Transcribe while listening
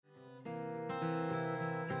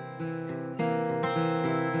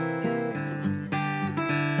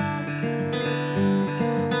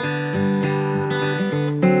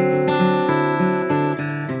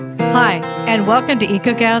and welcome to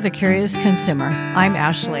EcoGao, the Curious Consumer. I'm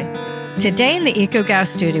Ashley. Today in the EcoGao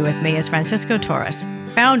studio with me is Francisco Torres,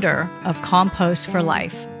 founder of Compost for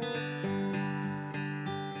Life.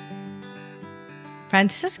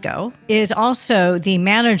 Francisco is also the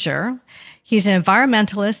manager. He's an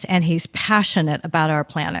environmentalist and he's passionate about our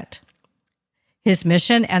planet. His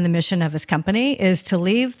mission and the mission of his company is to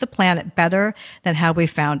leave the planet better than how we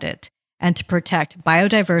found it and to protect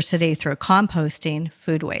biodiversity through composting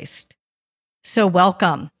food waste. So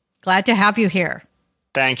welcome. Glad to have you here.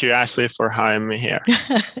 Thank you, Ashley, for having me here.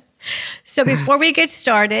 So before we get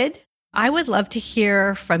started, I would love to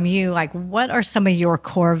hear from you, what are some of your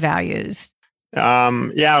core values?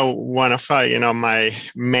 One of my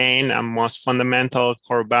main and most fundamental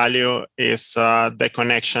core value is the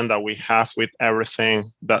connection that we have with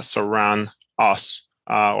everything that surrounds us,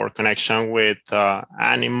 or connection with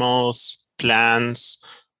animals, plants,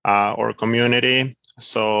 or community.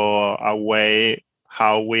 So a way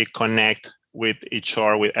how we connect with each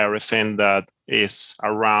other, with everything that is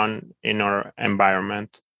around in our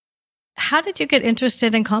environment. How did you get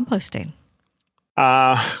interested in composting?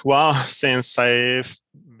 Since I've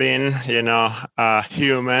been, a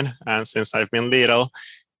human, and since I've been little,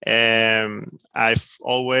 I've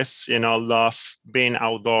always, loved being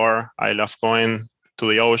outdoor. I love going to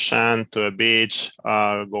the ocean, to the beach,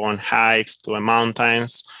 going hikes to the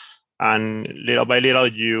mountains. And little by little,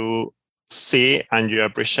 you see and you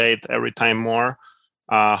appreciate every time more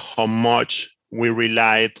how much we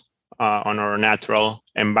relied on our natural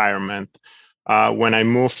environment. When I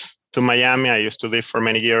moved to Miami, I used to live for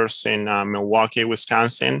many years in Milwaukee,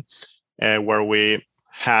 Wisconsin, where we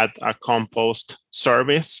had a compost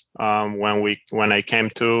service. When I came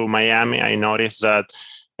to Miami, I noticed that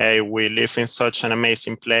we live in such an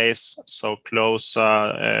amazing place, so close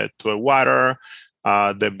to the water,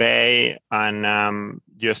 the bay, and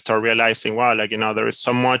you start realizing, there is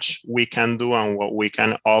so much we can do and what we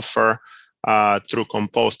can offer through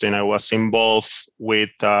composting. I was involved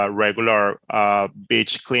with regular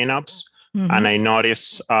beach cleanups, and I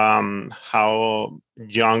noticed how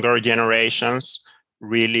younger generations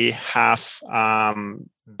really have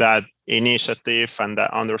that initiative and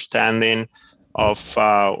that understanding of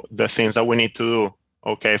the things that we need to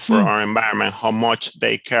do, for our environment, how much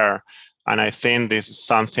they care. And I think this is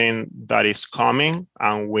something that is coming,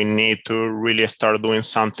 and we need to really start doing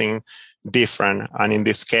something different. And in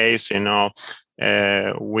this case,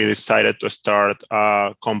 we decided to start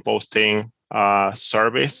a composting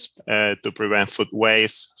service to prevent food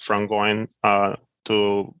waste from going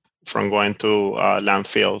to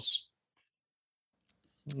landfills.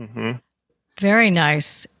 Mm-hmm. Very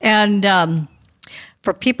nice. And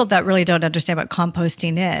for people that really don't understand what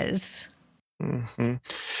composting is. Mm-hmm.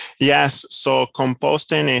 Yes, so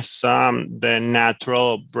composting is the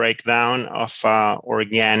natural breakdown of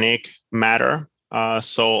organic matter.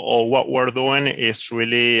 So all what we're doing is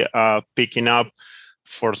really picking up,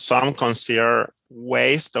 for some consider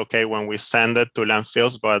waste, when we send it to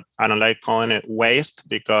landfills, but I don't like calling it waste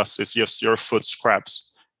because it's just your food scraps.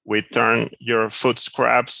 We turn your food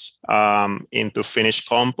scraps into finished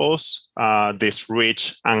compost, this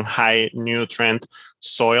rich and high nutrient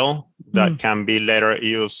soil that can be later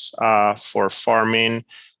used for farming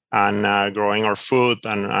and growing our food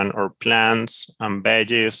and our plants and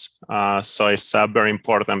veggies. So it's very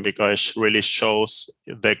important because it really shows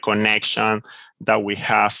the connection that we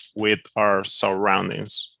have with our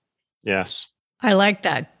surroundings. Yes. I like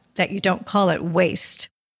that you don't call it waste.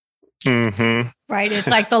 Mm-hmm. Right? It's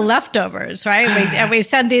like the leftovers, right? We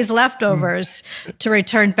send these leftovers to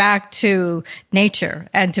return back to nature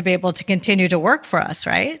and to be able to continue to work for us,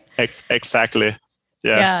 right? Exactly.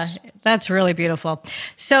 Yes. Yeah, that's really beautiful.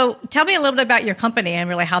 So tell me a little bit about your company and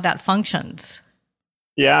really how that functions.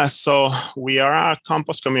 Yeah, so we are a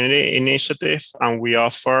compost community initiative, and we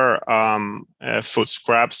offer food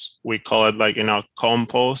scraps. We call it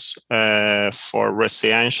compost for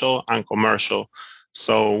residential and commercial.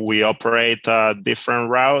 So we operate different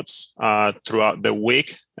routes throughout the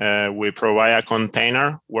week. We provide a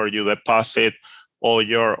container where you deposit all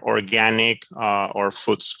your organic or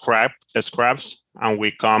food scraps, and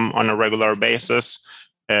we come on a regular basis,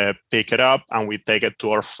 pick it up, and we take it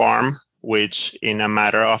to our farm, which in a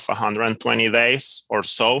matter of 120 days or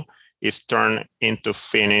so is turned into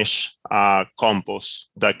finished compost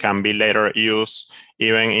that can be later used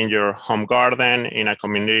even in your home garden, in a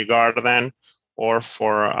community garden, or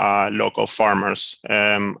for local farmers.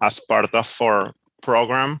 As part of our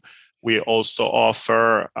program, we also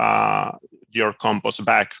offer your compost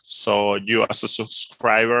bag. So you as a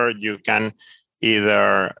subscriber, you can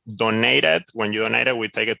either donate it. When you donate it, we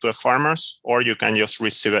take it to the farmers, or you can just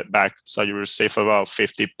receive it back. So you receive about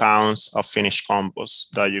 50 pounds of finished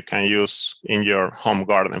compost that you can use in your home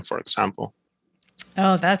garden, for example.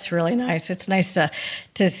 Oh, that's really nice. It's nice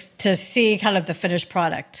to see kind of the finished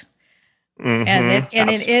product. Mm-hmm. And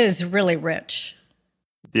it is really rich.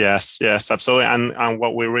 Yes, absolutely. And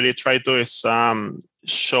what we really try to is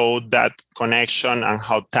show that connection and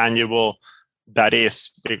how tangible that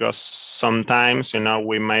is, because sometimes,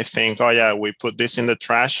 we might think, oh yeah, we put this in the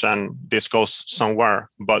trash and this goes somewhere.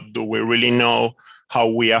 But do we really know how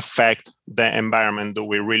we affect the environment? Do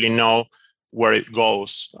we really know where it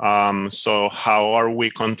goes? So how are we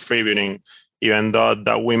contributing? Even though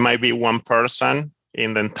that we might be one person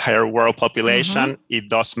in the entire world population, it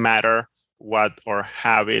does matter what our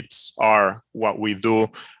habits are, what we do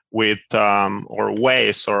with our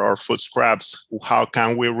waste or our food scraps. How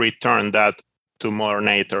can we return that to Mother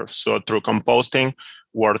Nature? So through composting,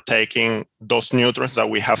 we're taking those nutrients that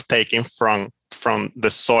we have taken from the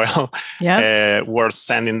soil, we're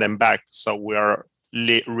sending them back. So we are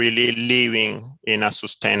really living in a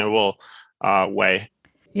sustainable way.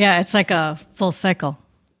 Yeah, it's like a full cycle.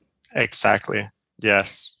 Exactly.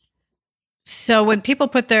 Yes. So when people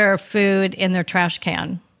put their food in their trash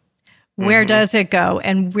can, where does it go?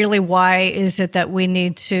 And really, why is it that we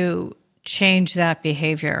need to change that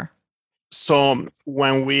behavior? So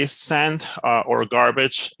when we send our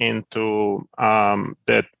garbage into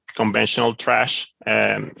the conventional trash,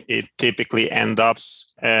 it typically ends up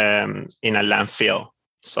in a landfill.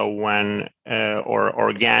 So when our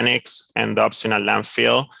organics end up in a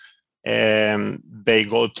landfill, they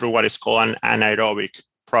go through what is called an anaerobic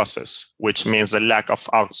process, which means the lack of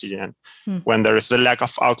oxygen. When there is a lack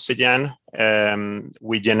of oxygen,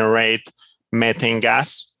 we generate methane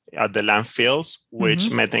gas at the landfills,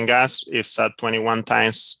 which methane gas is 21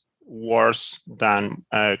 times worse than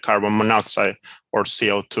carbon monoxide or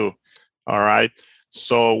CO2. All right.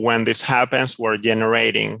 So when this happens, we're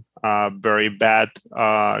generating very bad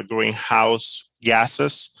greenhouse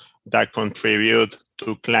gases that contribute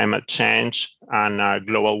to climate change and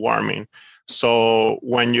global warming. So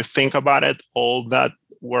when you think about it, all that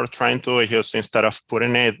we're trying to do is, instead of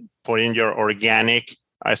putting your organic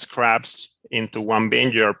scraps into one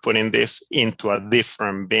bin, you're putting this into a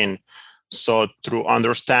different bin. So through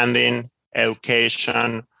understanding,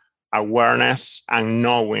 education, awareness, and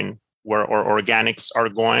knowing where our organics are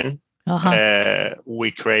going,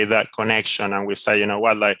 we create that connection, and we say, you know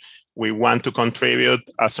what, like, we want to contribute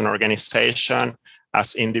as an organization,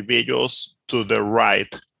 as individuals, to the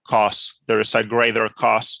right cause. There is a greater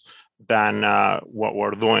cause than what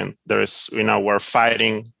we're doing. There is, we're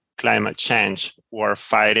fighting climate change. We're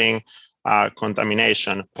fighting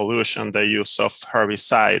contamination, pollution, the use of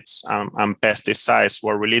herbicides and pesticides.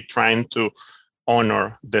 We're really trying to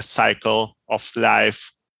honor the cycle of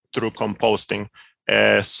life through composting.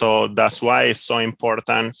 So that's why it's so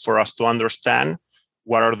important for us to understand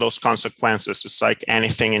what are those consequences. It's like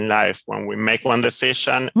anything in life. When we make one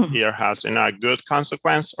decision, either has a good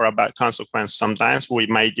consequence or a bad consequence. Sometimes we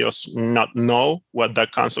might just not know what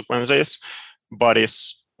that consequence is, but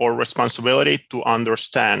it's our responsibility to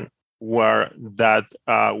understand where that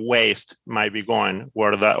waste might be going,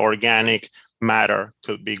 where the organic matter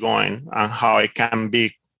could be going, and how it can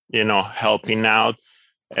be, helping out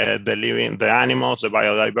the animals, the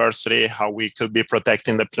biodiversity, how we could be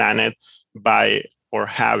protecting the planet by our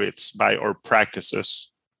habits, by our practices.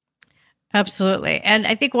 Absolutely. And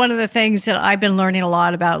I think one of the things that I've been learning a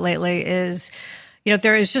lot about lately is,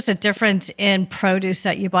 there is just a difference in produce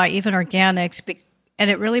that you buy, even organics, and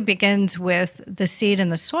it really begins with the seed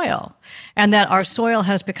and the soil, and that our soil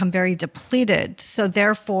has become very depleted. So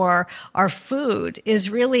therefore, our food is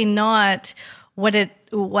really not what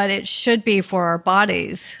it should be for our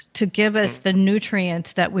bodies to give us the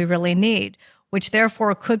nutrients that we really need, which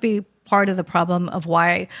therefore could be part of the problem of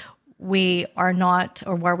why we are not,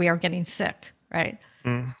 or where we are getting sick, right?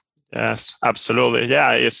 Yes, absolutely.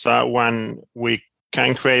 Yeah, it's when we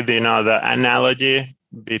can create, the analogy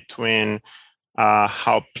between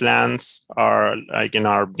how plants are, like,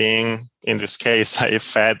 are being, in this case,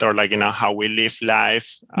 fed, or like, how we live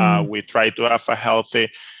life. We try to have a healthy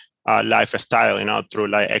lifestyle, through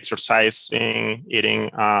like exercising, eating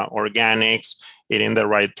organics, eating the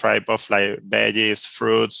right type of like veggies,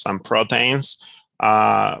 fruits, and proteins.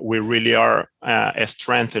 We really are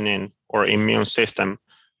strengthening our immune system.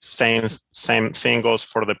 Same thing goes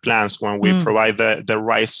for the plants. When we provide the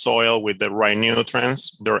right soil with the right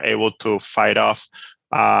nutrients, they're able to fight off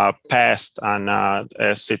pests and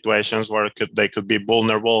situations where they could be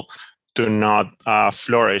vulnerable to not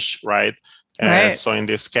flourish, right? Right. So in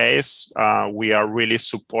this case, we are really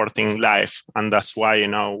supporting life, and that's why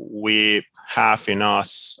we have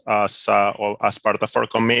as part of our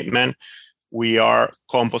commitment, we are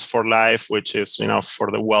Compost for Life, which is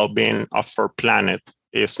for the well-being of our planet.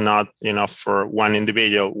 It's not for one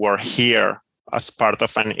individual. We're here as part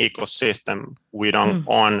of an ecosystem. We don't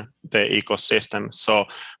own the ecosystem,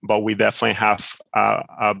 but we definitely have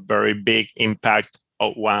a very big impact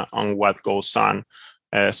on what goes on.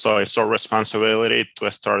 So it's our responsibility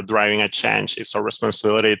to start driving a change. It's our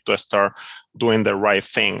responsibility to start doing the right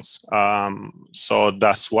things. So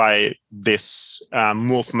that's why this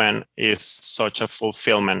movement is such a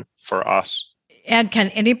fulfillment for us. And can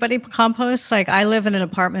anybody compost? Like, I live in an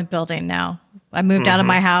apartment building now. I moved out of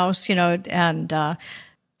my house, and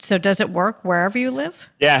so does it work wherever you live?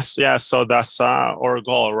 Yes. So that's our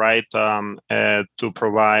goal, right? To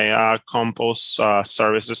provide compost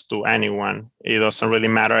services to anyone. It doesn't really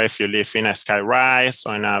matter if you live in a skyrise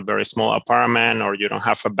or in a very small apartment or you don't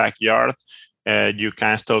have a backyard. You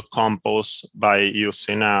can still compost by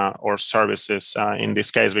using our services in this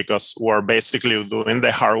case, because we're basically doing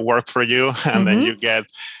the hard work for you, and then you get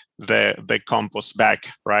the compost back,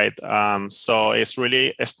 right? So it's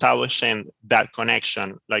really establishing that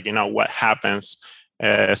connection, like what happens.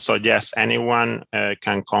 So yes, anyone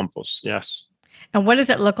can compost. Yes. And what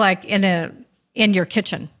does it look like in your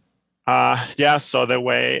kitchen? So the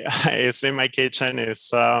way it's in my kitchen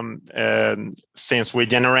is since we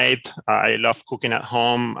generate, I love cooking at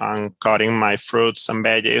home and cutting my fruits and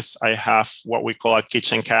veggies. I have what we call a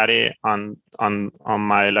kitchen caddy on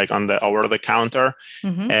my on the over the counter,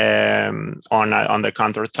 on the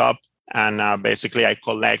countertop, and basically I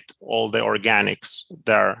collect all the organics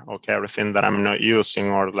there. Okay, everything that I'm not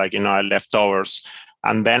using or leftovers,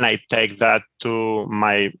 and then I take that to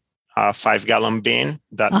my 5-gallon bin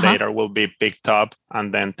that later will be picked up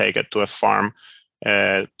and then take it to a farm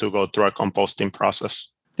to go through a composting process.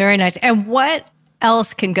 Very nice. And what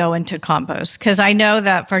else can go into compost? Because I know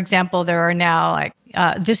that, for example, there are now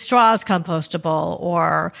the straw is compostable,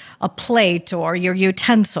 or a plate, or your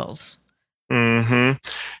utensils.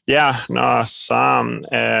 Yeah, no,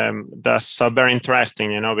 that's very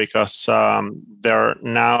interesting, because there are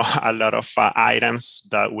now a lot of items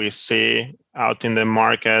that we see out in the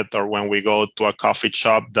market or when we go to a coffee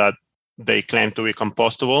shop that they claim to be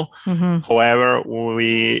compostable. However,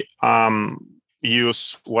 we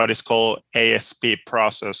use what is called ASP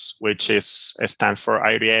process, which stands for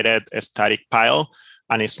aerated static pile,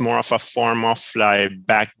 and it's more of a form of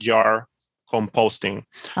backyard composting.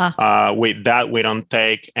 With that, we don't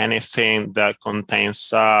take anything that contains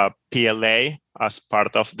PLA as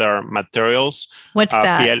part of their materials. What's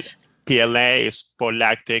that? PLA is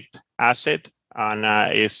polylactic acid, and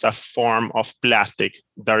it's a form of plastic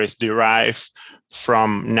that is derived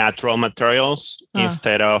from natural materials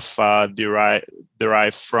instead of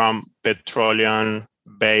derived from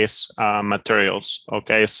petroleum-based materials.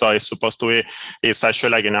 Okay, so it's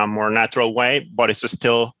actually in a more natural way, but it's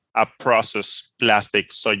still a processed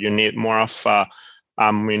plastic. So you need more of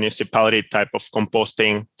a municipality type of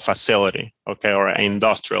composting facility, okay, or an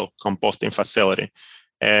industrial composting facility.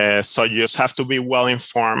 So you just have to be well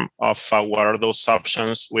informed of what are those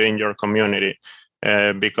options within your community,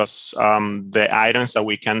 because the items that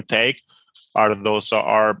we can take are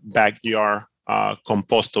backyard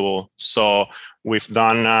compostable. So we've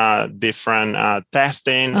done different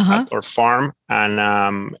testing at our farm,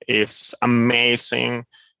 and it's amazing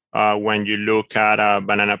when you look at a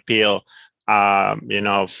banana peel.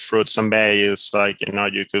 Fruits and veggies,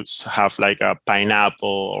 you could have a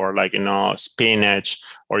pineapple or spinach,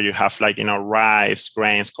 or you have rice,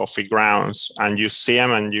 grains, coffee grounds, and you see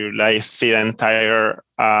them and you see the entire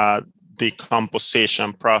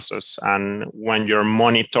decomposition process. And when you're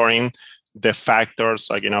monitoring the factors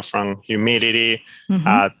from humidity,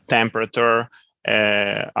 temperature,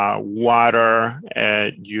 water,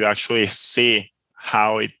 you actually see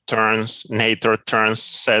how nature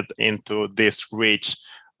turns it into this rich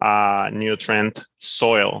nutrient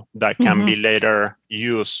soil that can be later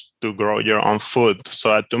used to grow your own food.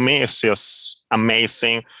 So to me, it's just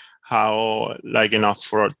amazing how,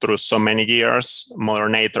 through so many years, Mother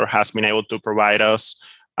Nature has been able to provide us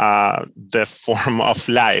the form of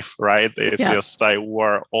life, right? It's just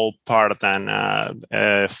we're all part, and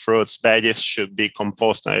fruits, veggies should be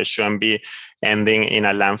composted. It shouldn't be ending in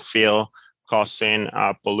a landfill, causing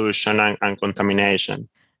pollution and contamination.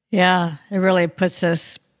 Yeah, it really puts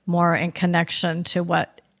us more in connection to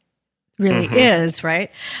what really is,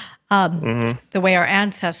 right? The way our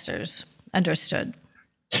ancestors understood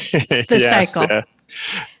the cycle.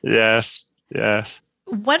 Yeah. Yes.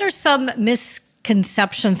 What are some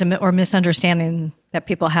misconceptions or misunderstanding that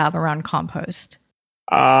people have around compost?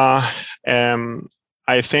 I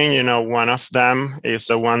think, one of them is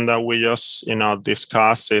the one that we just,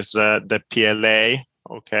 discussed is the PLA.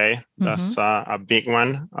 Okay, that's a big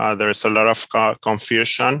one. There's a lot of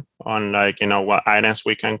confusion on what items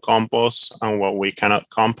we can compost and what we cannot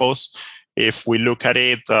compost. If we look at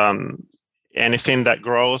it, anything that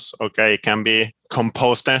grows, okay, it can be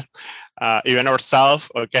composted. Even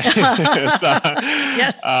ourselves, okay. So,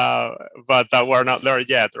 yes. But we're not there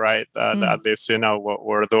yet, right? At least what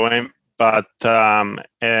we're doing. But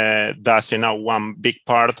that's one big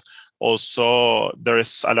part. Also, there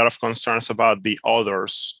is a lot of concerns about the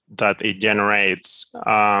odors that it generates.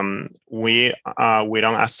 We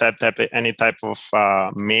don't accept any type of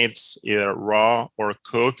meats, either raw or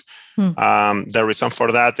cooked. The reason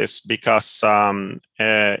for that is because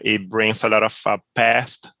it brings a lot of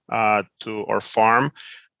pests to our farm.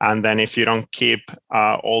 And then if you don't keep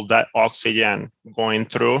all that oxygen going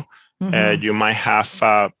through, you might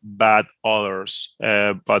have bad odors.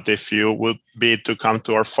 But if you would be to come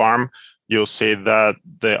to our farm, you'll see that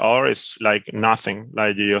the odor is like nothing.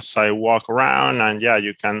 Like you just walk around and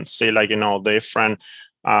you can see different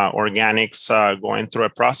organics going through a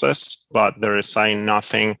process, but there is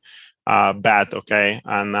nothing bad. Okay.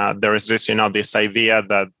 And there is this, this idea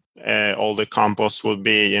that all the compost will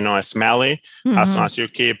be, smelly. As long as you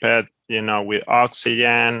keep it, with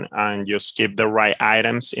oxygen and you keep the right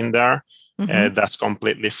items in there, that's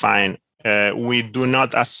completely fine. We do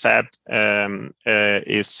not accept oils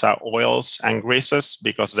and greases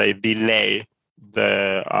because they delay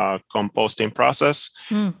the composting process.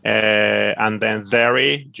 And then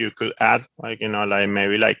dairy, you could add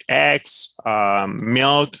maybe eggs,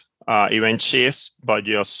 milk, even cheese, but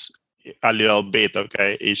just a little bit.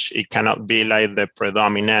 Okay, it cannot be like the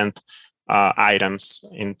predominant items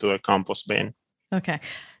into a compost bin. Okay.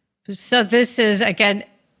 So this is, again,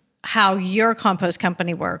 how your compost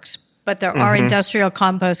company works, but there are industrial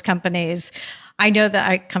compost companies. I know that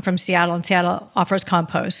I come from Seattle, and Seattle offers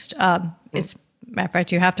compost. It's, matter of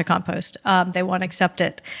fact, you have to compost. They won't accept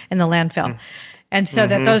it in the landfill. And so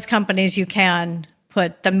that those companies, you can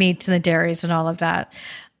put the meats and the dairies and all of that.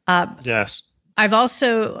 Yes. I've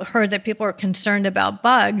also heard that people are concerned about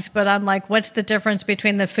bugs, but I'm like, what's the difference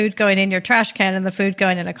between the food going in your trash can and the food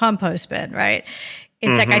going in a compost bin, right?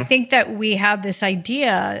 It's like, I think that we have this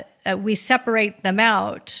idea that we separate them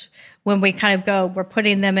out when we kind of go, we're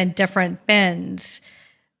putting them in different bins,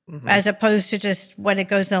 as opposed to just when it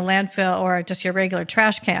goes in the landfill or just your regular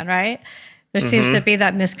trash can, right? There seems to be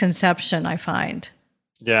that misconception, I find.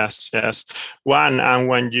 Yes. One, and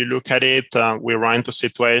when you look at it, we run into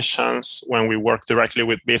situations when we work directly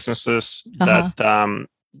with businesses that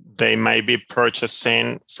they may be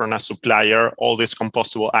purchasing from a supplier all these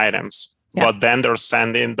compostable items, but then they're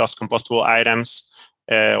sending those compostable items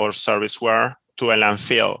or serviceware to a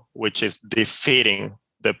landfill, which is defeating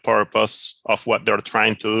the purpose of what they're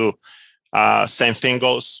trying to do. Same thing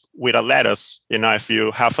goes with a lettuce. If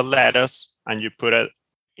you have a lettuce and you put it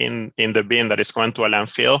in the bin that is going to a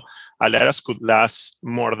landfill, a lettuce could last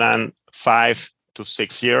more than 5 to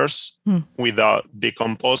 6 years without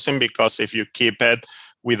decomposing, because if you keep it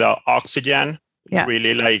without oxygen,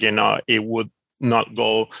 really it would not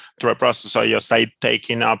go through a process. So you're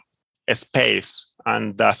taking up a space,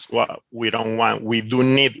 and that's what we don't want. We do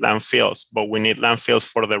need landfills, but we need landfills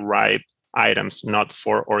for the right items, not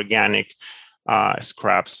for organic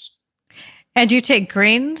scraps. And you take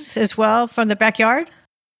grains as well from the backyard?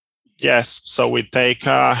 Yes, so we take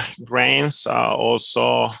grains,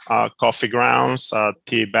 also coffee grounds,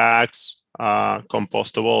 tea bags,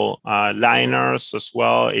 compostable liners as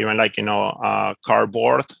well, even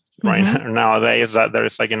cardboard. Right nowadays, that there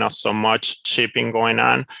is so much shipping going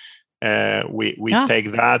on. We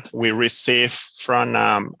take that. We receive from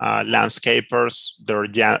landscapers their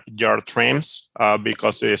yard trims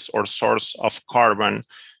because it's our source of carbon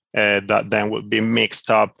that then would be mixed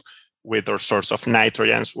up with our source of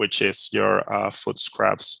nitrogens, which is your food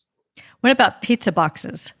scraps. What about pizza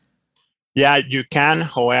boxes? Yeah, you can.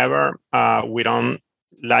 However, we don't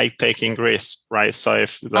like taking grease, right? So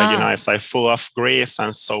if it's full of grease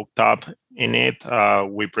and soaked up in it,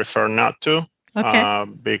 we prefer not to,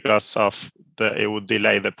 because of it would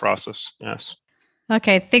delay the process. Yes.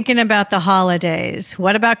 Okay, thinking about the holidays,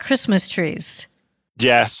 what about Christmas trees?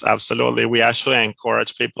 Yes, absolutely. We actually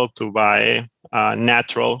encourage people to buy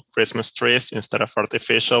natural Christmas trees instead of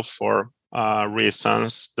artificial for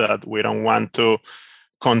reasons that we don't want to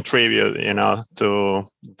contribute, to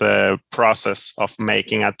the process of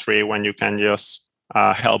making a tree, when you can just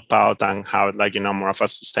help out and have more of a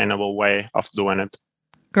sustainable way of doing it.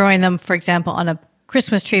 growing them, for example, on a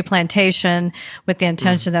Christmas tree plantation with the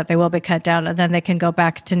intention that they will be cut down and then they can go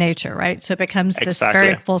back to nature, right? So it becomes this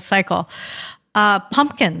very full cycle.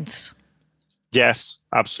 Pumpkins. Yes,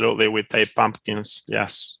 absolutely. We take pumpkins.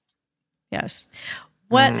 Yes. Yes.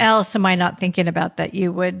 What else am I not thinking about that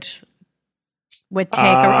you would take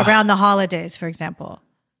around the holidays, for example?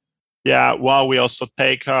 Yeah, well, we also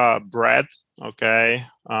take bread. Okay.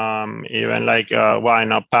 Even like, I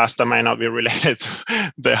know pasta might not be related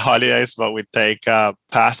to the holidays, but we take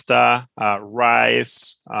pasta,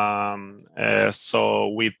 rice. So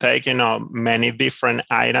we take, many different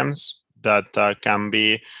items that can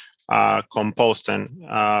be composting.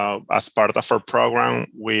 As part of our program,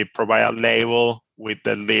 we provide a label with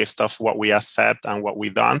the list of what we accept and what we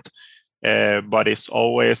don't. But it's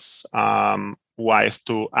always wise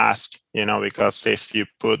to ask, because if you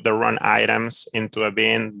put the wrong items into a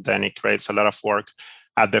bin, then it creates a lot of work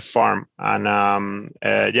at the farm. And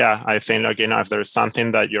I think if there's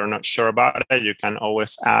something that you're not sure about it, you can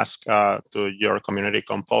always ask to your community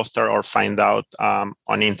composter or find out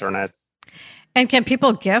on internet. And can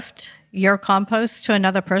people gift your compost to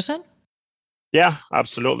another person? Yeah,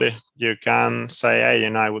 absolutely. You can say, hey,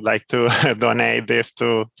 I would like to donate this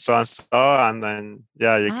to so-and-so. And then,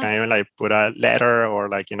 you can even put a letter or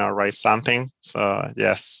write something. So,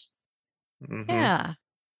 yes. Mm-hmm. Yeah.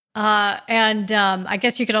 And I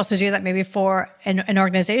guess you could also do that maybe for an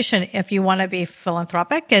organization if you want to be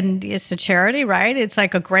philanthropic and it's a charity, right? It's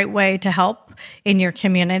like a great way to help in your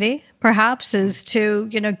community, perhaps, is to,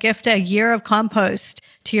 gift a year of compost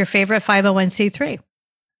to your favorite 501c3.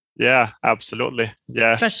 Yeah, absolutely.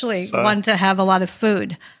 Yes. Especially one to have a lot of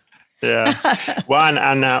food. Yeah. One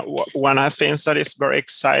of the things that is very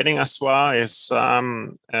exciting as well is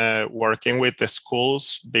working with the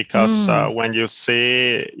schools, because when you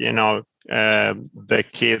see, the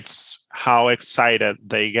kids, how excited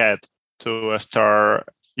they get to start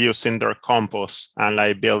using their compost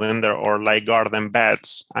and building their garden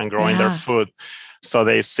beds and growing their food. So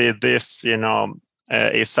they see this,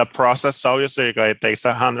 it's a process, obviously, because it takes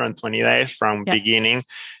 120 days from beginning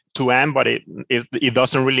to end, but it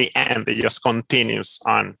doesn't really end. It just continues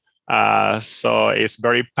on. So it's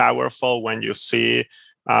very powerful when you see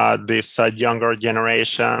these younger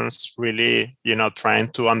generations really, trying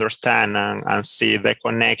to understand and see the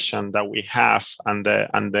connection that we have and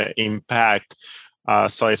the impact.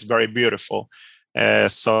 So it's very beautiful.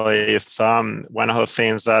 So it's one of the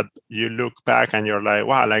things that you look back and you're like,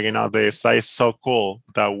 wow, this is so cool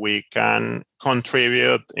that we can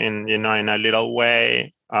contribute in a little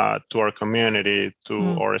way to our community,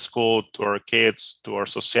 to our school, to our kids, to our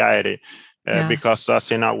society, because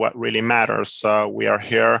that's what really matters. We are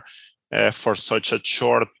here for such a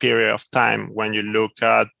short period of time. When you look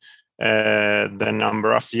at the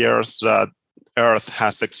number of years that Earth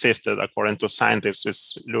has existed, according to scientists,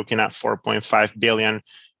 is looking at 4.5 billion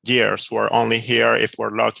years. We're only here, if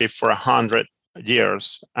we're lucky, for 100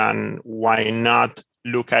 years. And why not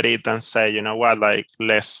look at it and say,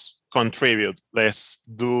 let's contribute, let's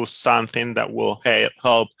do something that will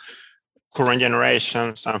help current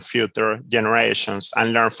generations and future generations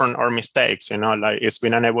and learn from our mistakes. It's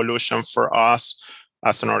been an evolution for us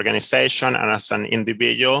as an organization and as an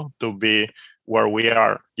individual to be where we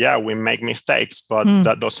are. Yeah, we make mistakes, but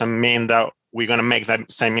that doesn't mean that we're going to make that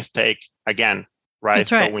same mistake again, right?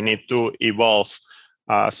 That's right. So we need to evolve.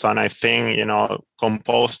 So I think,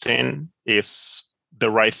 composting is the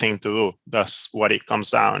right thing to do. That's what it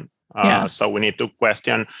comes down. So we need to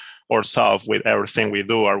question ourselves with everything we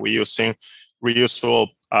do. Are we using reusable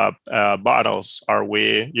bottles? Are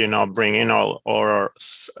we, bringing all our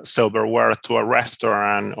silverware to a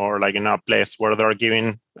restaurant or a place where they're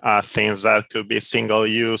giving things that could be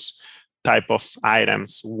single-use type of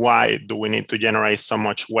items? Why do we need to generate so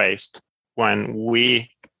much waste when we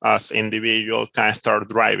as individuals can start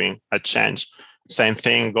driving a change? Same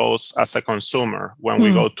thing goes as a consumer. When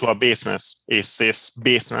we go to a business, is this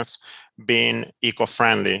business being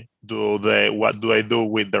eco-friendly? What do they do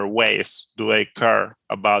with their waste? Do they care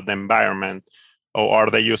about the environment? Or are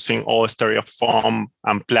they using all styrofoam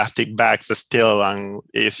and plastic bags still? And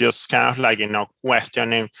it's just kind of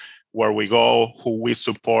questioning where we go, who we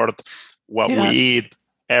support, what we eat.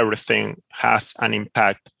 Everything has an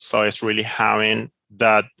impact. So it's really having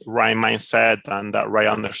that right mindset and that right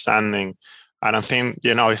understanding. I don't think,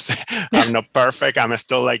 I'm not perfect. I'm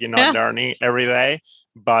still learning every day,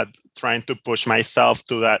 but trying to push myself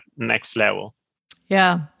to that next level.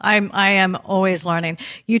 Yeah, I am always learning.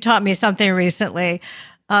 You taught me something recently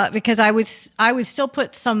because I would still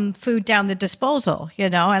put some food down the disposal,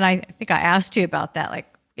 and I think I asked you about that.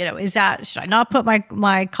 should I not put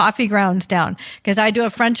my coffee grounds down? Because I do a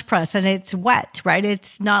French press and it's wet, right?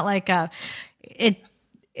 It's not like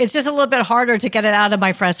it's just a little bit harder to get it out of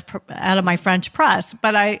my French press.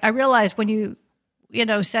 But I realized when you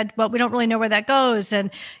said, well, we don't really know where that goes. And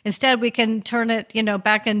instead we can turn it,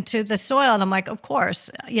 back into the soil. And I'm like, of course,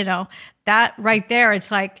 that right there, it's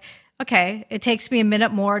like, okay, it takes me a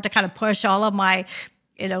minute more to kind of push all of my,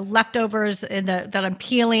 leftovers that I'm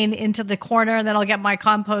peeling into the corner. And then I'll get my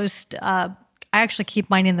compost. I actually keep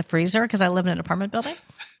mine in the freezer because I live in an apartment building.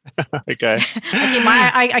 Okay.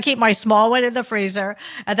 I keep my small one in the freezer,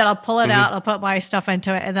 and then I'll pull it out. I'll put my stuff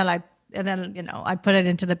into it, and then I put it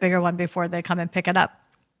into the bigger one before they come and pick it up.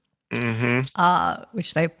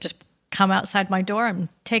 Which they just come outside my door and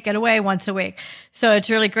take it away once a week. So it's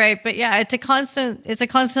really great. But yeah, it's a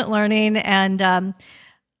constant learning, and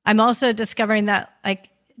I'm also discovering that like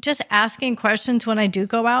just asking questions when I do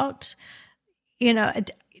go out.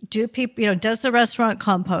 Do people, does the restaurant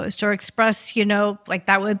compost or express, like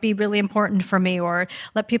that would be really important for me, or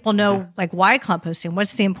let people know like why composting,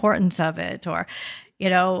 what's the importance of it, or,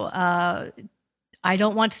 I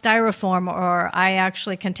don't want styrofoam, or I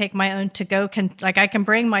actually can take my own to-go, I can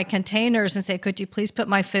bring my containers and say, could you please put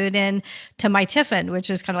my food in to my tiffin, which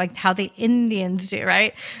is kind of like how the Indians do,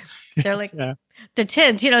 right? They're like the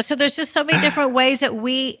tins, so there's just so many different ways that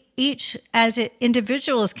we each as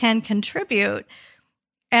individuals can contribute.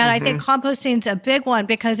 And I think composting is a big one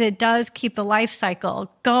because it does keep the life cycle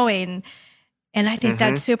going. And I think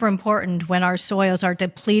that's super important when our soils are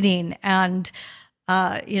depleting and,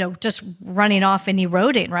 just running off and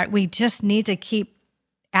eroding, right? We just need to keep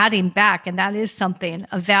adding back. And that is something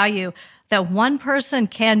of value that one person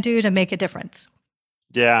can do to make a difference.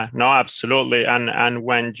 Yeah, no, absolutely. And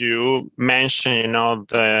when you mention,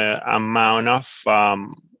 the amount of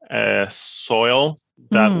soil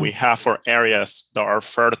that we have for areas that are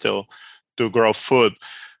fertile to grow food.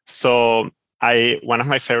 So one of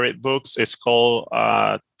my favorite books is called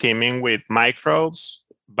Teeming with Microbes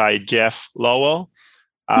by Jeff Lowell.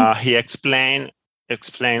 He explains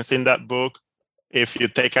in that book, if you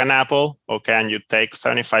take an apple, okay, and you take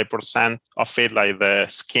 75% of it, like the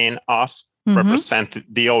skin off, represent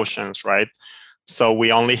the oceans, right? So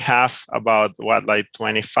we only have about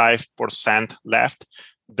 25% left.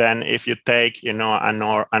 Then if you take,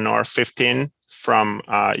 another 15 from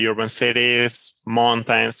urban cities,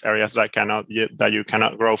 mountains, areas that you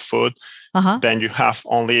cannot grow food, then you have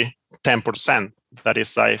only 10% that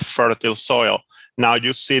is like fertile soil. Now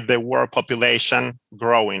you see the world population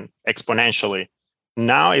growing exponentially.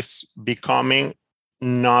 Now it's becoming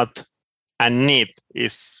not a need,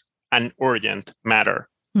 it's an urgent matter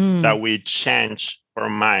that we change our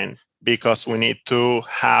mind, because we need to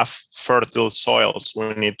have fertile soils.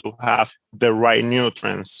 We need to have the right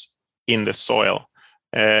nutrients in the soil.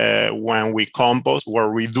 When we compost, we're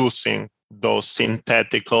reducing those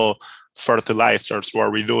synthetical fertilizers, we're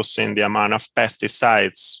reducing the amount of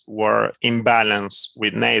pesticides, we're in balance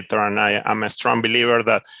with nature. And I'm a strong believer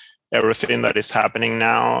that everything that is happening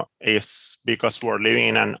now is because we're living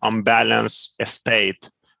in an unbalanced state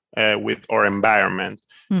with our environment.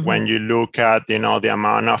 When you look at, the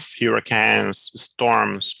amount of hurricanes,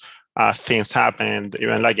 storms, things happening,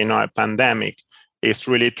 even like, a pandemic, is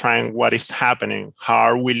really trying what is happening. How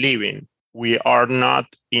are we living? We are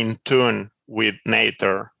not in tune with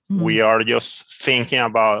nature. We are just thinking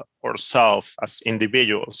about ourselves as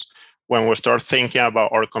individuals. When we start thinking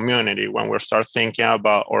about our community, when we start thinking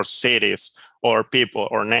about our cities, or people,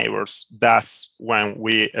 or neighbors, that's when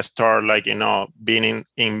we start being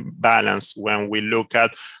in balance. When we look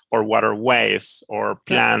at our waterways or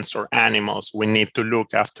plants or animals, we need to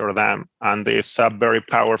look after them. And it's a very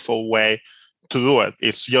powerful way to do it.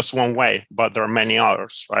 It's just one way, but there are many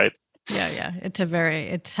others, right? Yeah.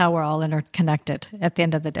 It's how we're all interconnected at the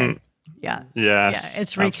end of the day. Yeah. Yes. Yeah.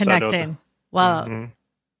 It's reconnecting. Absolutely. Well,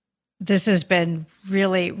 this has been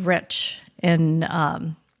really rich in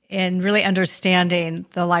really understanding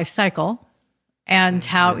the life cycle and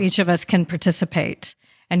how each of us can participate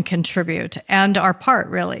and contribute and our part,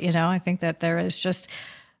 really. I think that there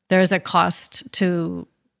is a cost to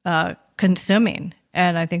consuming.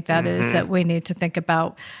 And I think that is that we need to think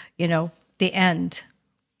about, the end.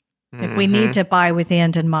 Like we need to buy with the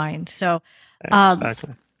end in mind. So,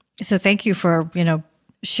 exactly. So thank you for,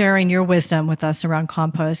 sharing your wisdom with us around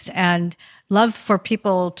compost, and love for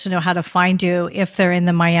people to know how to find you if they're in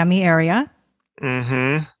the Miami area.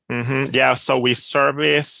 Yeah, so we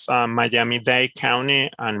service Miami-Dade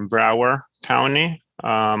County and Broward County.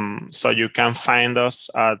 So you can find us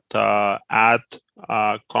at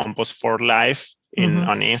Compost for Life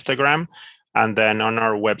on Instagram. and then on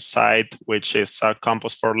our website, which is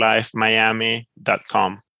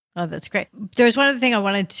compostforlifemiami.com. Oh, that's great. There's one other thing I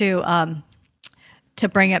wanted to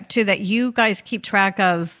bring up too, that you guys keep track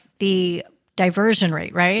of the diversion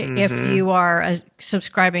rate, right? Mm-hmm. If you are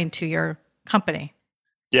subscribing to your company.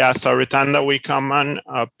 Yeah, so every time that we come and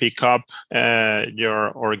pick up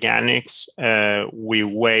your organics, we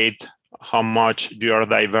weigh how much you are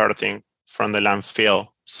diverting from the landfill.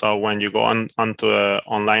 So when you go onto an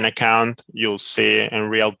online account, you'll see in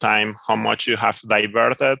real time how much you have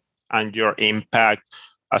diverted and your impact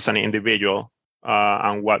as an individual,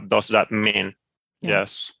 and what does that mean. Yeah.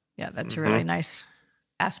 Yes. Yeah, that's a really nice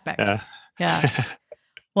aspect. Yeah.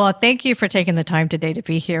 Well, thank you for taking the time today to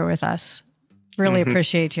be here with us. Really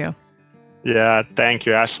appreciate you. Yeah, thank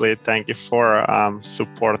you, Ashley. Thank you for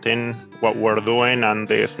supporting what we're doing. And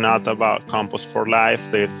it's not about Compost for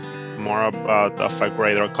Life. It's more about of a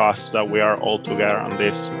greater cause that we are all together on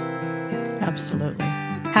this. Absolutely.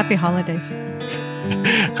 Happy holidays.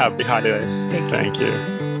 Happy holidays. Thank you.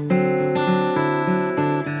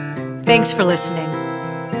 Thanks for listening.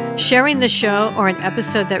 Sharing the show or an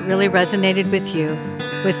episode that really resonated with you,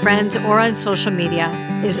 with friends or on social media,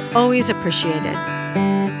 is always appreciated.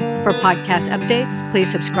 For podcast updates, please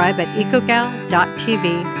subscribe at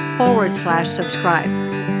ecogal.tv/subscribe.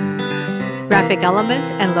 Graphic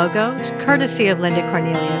element and logos courtesy of Linda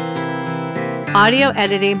Cornelius. Audio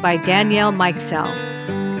editing by Danielle Mikesell.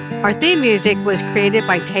 Our theme music was created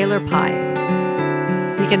by Taylor Pye.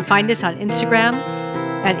 You can find us on Instagram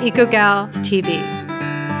at EcoGalTV.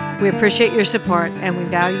 We appreciate your support and we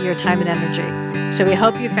value your time and energy. So we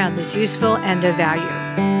hope you found this useful and of value.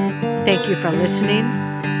 Thank you for listening.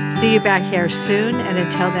 See you back here soon, and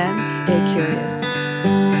until then, stay curious.